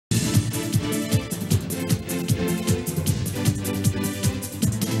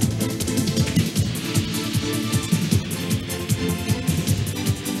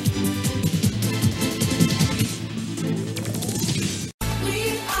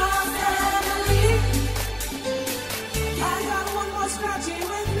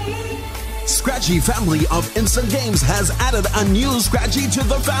Scratchy family of instant games has added a new Scratchy to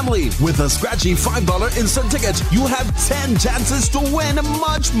the family. With a Scratchy $5 instant ticket, you have 10 chances to win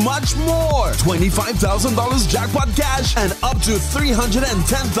much more. $25,000 jackpot cash and up to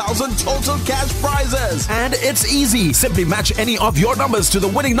 $310,000 total cash prizes. And it's easy. Simply match any of your numbers to the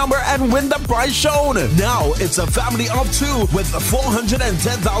winning number and win the prize shown. Now it's a family of 2 with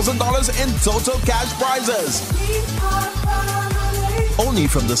 $410,000 in total cash prizes. Only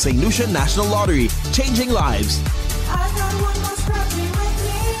from the St. Lucia National Lottery, changing lives.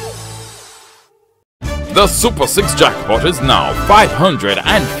 The Super 6 jackpot is now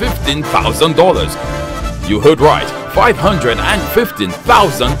 $515,000. You heard right,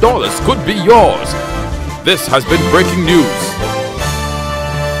 $515,000 could be yours. This has been breaking news.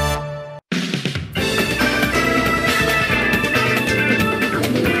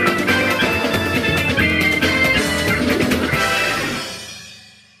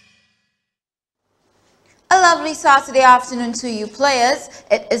 Lovely Saturday afternoon to you players.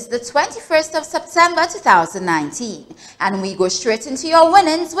 It is the 21st of September 2019 and we go straight into your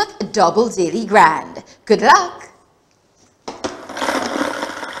winnings with Double Daily Grand. Good luck. The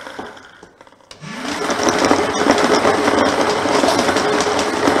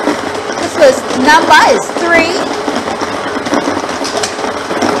first number is 3.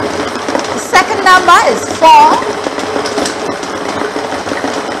 The second number is 4.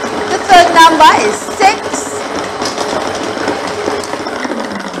 The third number is 6.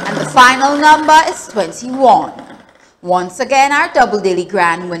 Final number is 21. Once again, our Double Daily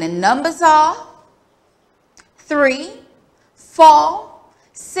Grand winning numbers are 3, 4,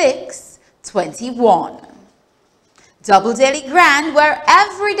 6, 21. Double Daily Grand, where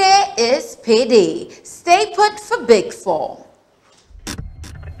every day is payday. Stay put for Big 4.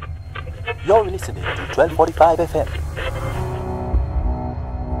 You're listening to 1245 FM.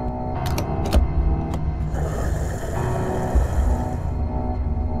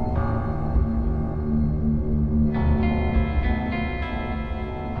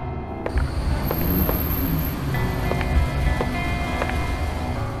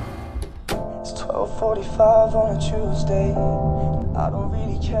 On a Tuesday, I don't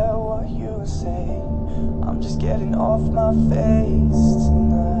really care what you say. I'm just getting off my face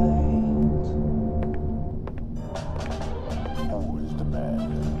tonight. Who is the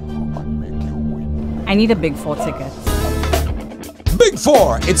man who could make you win? I need a Big 4 ticket. Big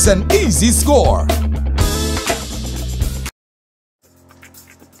 4, it's an easy score.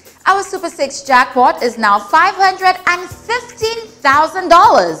 Our Super 6 jackpot is now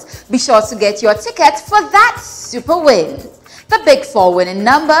 $515,000. Be sure to get your ticket for that super win. The Big 4 winning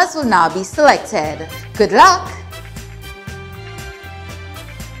numbers will now be selected. Good luck.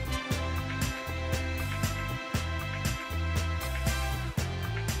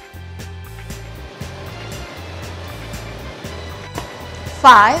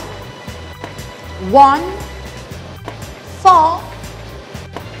 Five, 1, 4,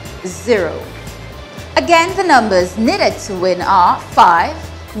 0. Again, the numbers needed to win are 5,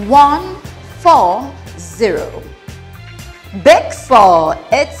 1, 4, 0. Big 4,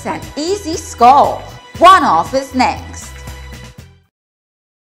 it's an easy score. One off is next.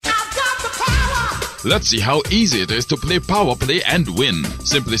 Let's see how easy it is to play Power Play and win.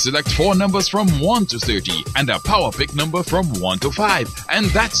 Simply select 4 numbers from 1 to 30 and a Power Pick number from 1 to 5. And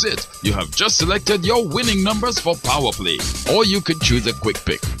that's it. You have just selected your winning numbers for Power Play. Or you could choose a quick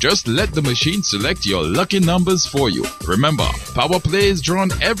pick. Just let the machine select your lucky numbers for you. Remember, Power Play is drawn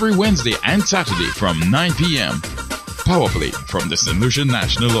every Wednesday and Saturday from 9 p.m. Power Play from the St. Lucia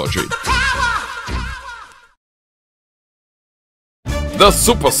National Lottery. The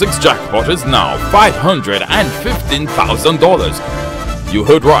Super 6 jackpot is now $515,000. You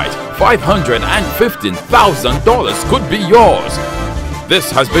heard right, $515,000 could be yours.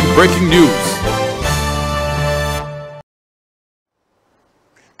 This has been breaking news.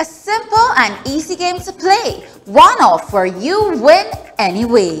 A simple and easy game to play. One off where you win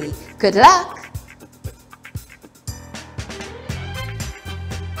anyway. Good luck.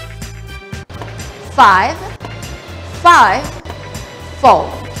 Five, 4.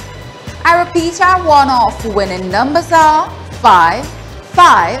 I repeat, our one-off winning numbers are 5,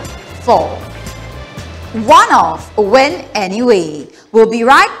 4. One-off win anyway. We'll be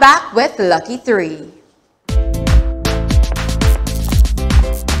right back with Lucky 3.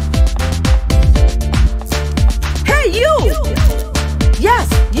 Hey you! Yes,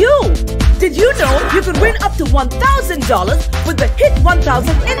 you! Did you know you could win up to $1,000 with the Hit 1000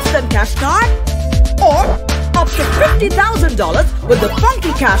 Instant Cash Card? Or up to $50,000 with the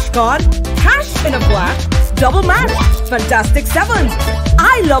Funky Cash Card, Cash in a Flash, double match, fantastic sevens,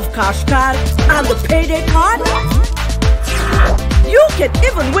 I love cash card, and the payday card. You can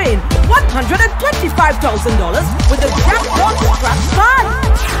even win $125,000 with a jackpot scratch card.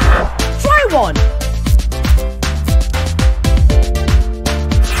 Try one.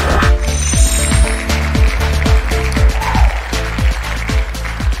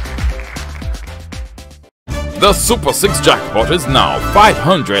 The Super 6 jackpot is now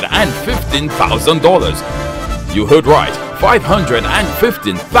 $515,000. You heard right,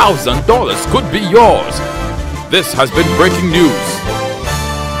 $515,000 could be yours. This has been breaking news.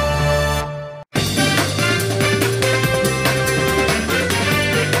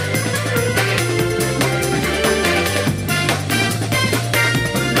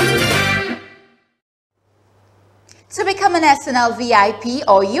 To become an SNL VIP,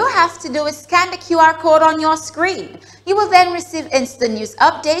 all you have to do is scan the QR code on your screen. You will then receive instant news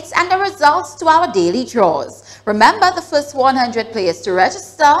updates and the results to our daily draws. Remember, the first 100 players to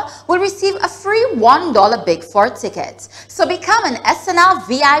register will receive a free $1 Big 4 ticket. So become an SNL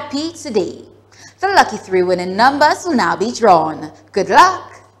VIP today. The lucky 3 winning numbers will now be drawn. Good luck!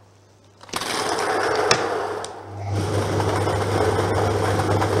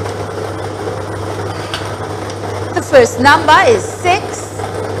 The first number is 6.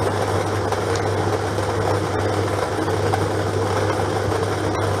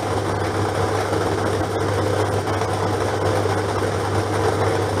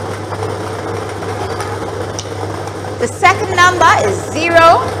 The second number is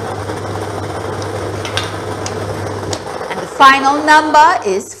 0. And the final number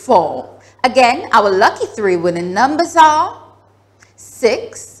is 4. Again, our lucky 3 winning numbers are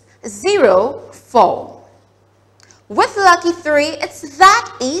 6, 0, 4. With Lucky 3, it's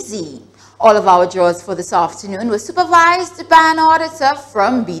that easy. All of our draws for this afternoon were supervised by an auditor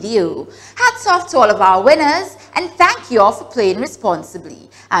from BDO. Hats off to all of our winners, and thank you all for playing responsibly.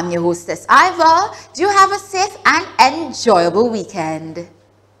 I'm your hostess, Ivor. Do have a safe and enjoyable weekend.